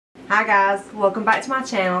Hi guys, welcome back to my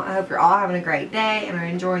channel. I hope you're all having a great day and are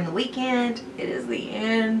enjoying the weekend. It is the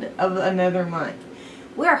end of another month.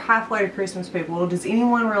 We are halfway to Christmas, people. Does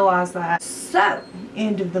anyone realize that? So,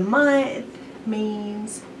 end of the month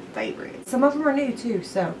means favorites. Some of them are new too,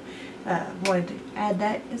 so wanted to add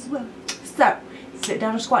that as well. So, sit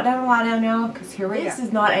down or squat down or lie down, y'all, because here we go. This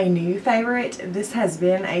is not a new favorite. This has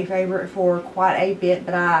been a favorite for quite a bit,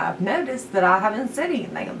 but I've noticed that I haven't said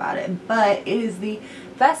anything about it. But it is the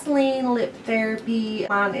Vaseline Lip Therapy.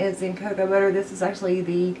 Mine is in cocoa butter. This is actually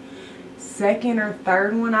the second or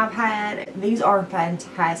third one I've had. These are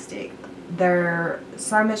fantastic. They're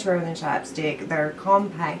so much better than chapstick. They're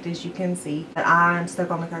compact, as you can see. But I'm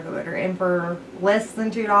stuck on the cocoa butter, and for less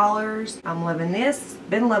than $2, I'm loving this.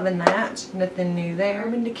 Been loving that. Nothing new there.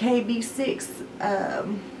 Urban Decay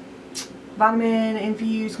B6 vitamin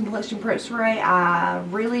infused complexion prep spray. I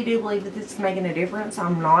really do believe that this is making a difference.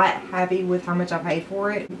 I'm not happy with how much I paid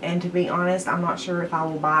for it, and to be honest, I'm not sure if I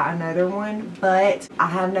will buy another one, but I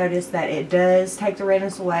have noticed that it does take the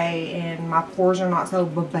redness away and my pores are not so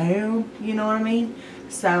ba-boom, you know what I mean?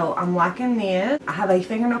 So I'm liking this. I have a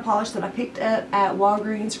fingernail polish that I picked up at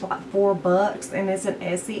Walgreens for like $4, and it's an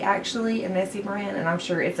Essie, actually, an Essie brand, and I'm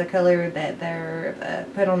sure it's a color that they're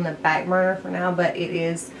put on the back burner for now, but it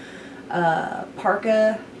is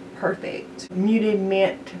Parka Perfect muted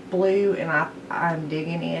mint blue, and I'm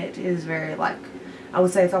digging it. It is very, like, I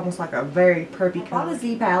would say it's almost like a very preppy color. I bought a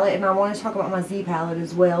Z palette, and I want to talk about my Z palette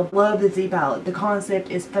as well. Love the Z palette. The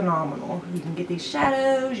concept is phenomenal. You can get these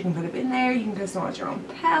shadows, you can put them in there, you can customize your own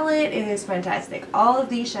palette. It is fantastic. All of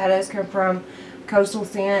these shadows come from Coastal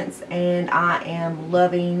Scents, and I am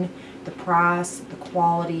loving the price, the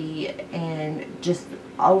quality, and just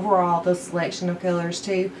overall the selection of colors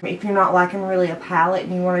too. If you're not liking really a palette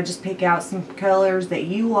and you want to just pick out some colors that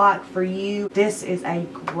you like for you, this is a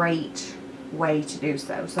great way to do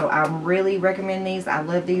so. So I'm really recommend these. I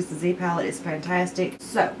love these. The Z palette is fantastic.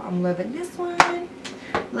 So I'm loving this one.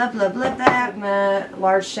 Love, love, love that. My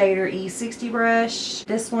large shader E60 brush.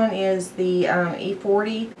 This one is the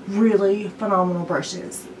E40. Really phenomenal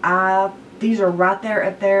brushes. These are right there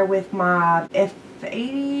up there with my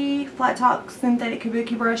F80 flat top synthetic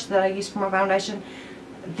kabuki brush that I use for my foundation.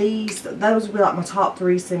 Those would be like my top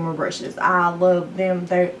 3 Sigma brushes. I love them.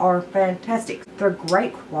 They are fantastic. They're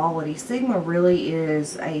great quality. Sigma really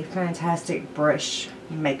is a fantastic brush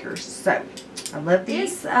maker. So I love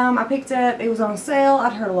these. I picked up, it was on sale.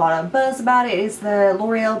 I'd heard a lot of buzz about it. It's the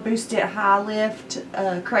L'Oreal Boost It High Lift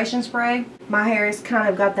Creation Spray. My hair has kind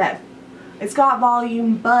of got that, it's got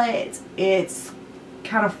volume, but it's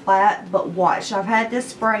kind of flat. But watch, I've had this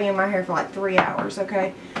spray in my hair for like 3 hours,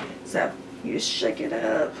 okay? So you just shake it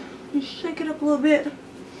up. You shake it up a little bit.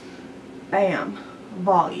 Bam.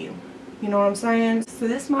 Volume. You know what I'm saying? So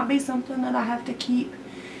this might be something that I have to keep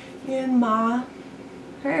in my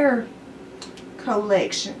hair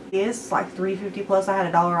collection. It's like $3.50 plus. I had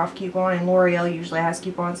a $1 off coupon, and L'Oreal usually has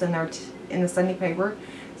coupons in their in the Sunday paper.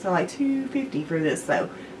 So like $2.50 for this. So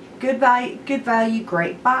good value,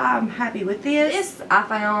 great buy. I'm happy with this. This I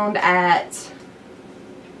found at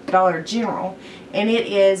Dollar General, and it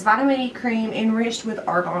is vitamin E cream enriched with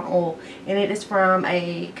argan oil, and it is from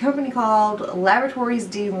a company called Laboratories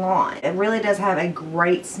de Lawn. It really does have a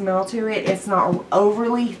great smell to it. It's not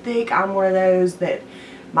overly thick. I'm one of those that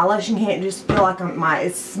my lotion can't just feel like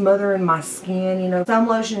it's smothering my skin, you know. Some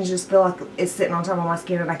lotions just feel like it's sitting on top of my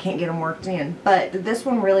skin and I can't get them worked in. But this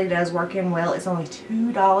one really does work in well. It's only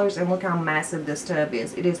 $2, and look how massive this tub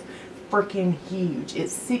is. It is freaking huge.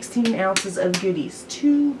 It's 16 ounces of goodies.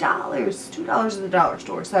 $2. $2 at the dollar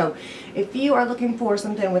store. So if you are looking for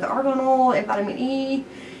something with argan oil and vitamin E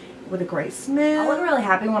with a great smell. I wasn't really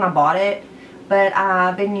happy when I bought it, but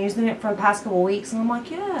I've been using it for the past couple weeks, and I'm like,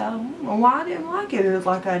 yeah, I don't know why I didn't like it. It was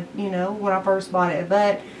like you know, when I first bought it.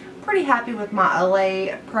 But I'm pretty happy with my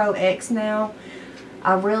Olay Pro X now.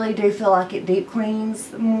 I really do feel like it deep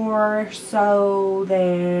cleans more so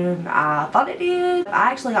than I thought it did.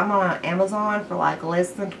 I actually got mine on Amazon for like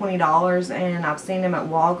less than $20, and I've seen them at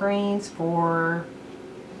Walgreens for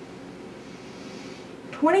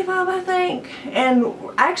 $25, I think. And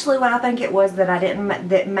actually what I think it was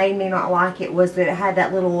that made me not like it was that it had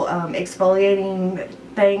that little exfoliating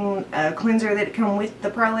thing, cleanser that come with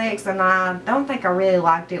the Pro X, and I don't think I really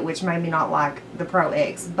liked it, which made me not like the Pro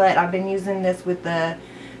X. But I've been using this with the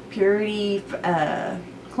Purity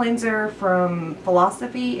cleanser from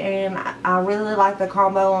Philosophy, and I really like the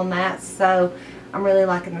combo on that. So I'm really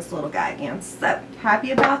liking this little guy again. So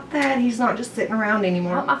happy about that. He's not just sitting around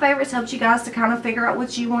anymore. My favorites helped you guys to kind of figure out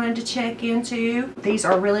what you wanted to check into. These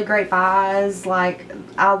are really great buys. Like,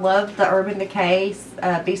 I love the Urban Decay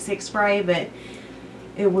B6 spray, but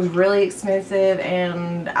It was really expensive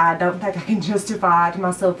and I don't think I can justify it to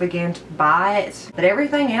myself again to buy it. But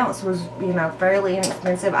everything else was, you know, fairly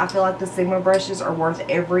inexpensive. I feel like the Sigma brushes are worth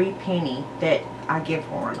every penny that I give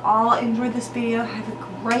for them. All enjoyed this video. Have a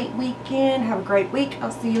great weekend. Have a great week.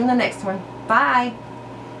 I'll see you in the next one. Bye.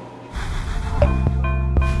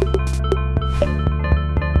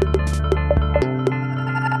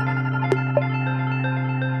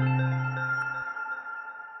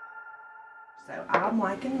 So I'm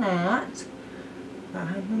liking that. I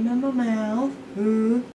have them in my mouth.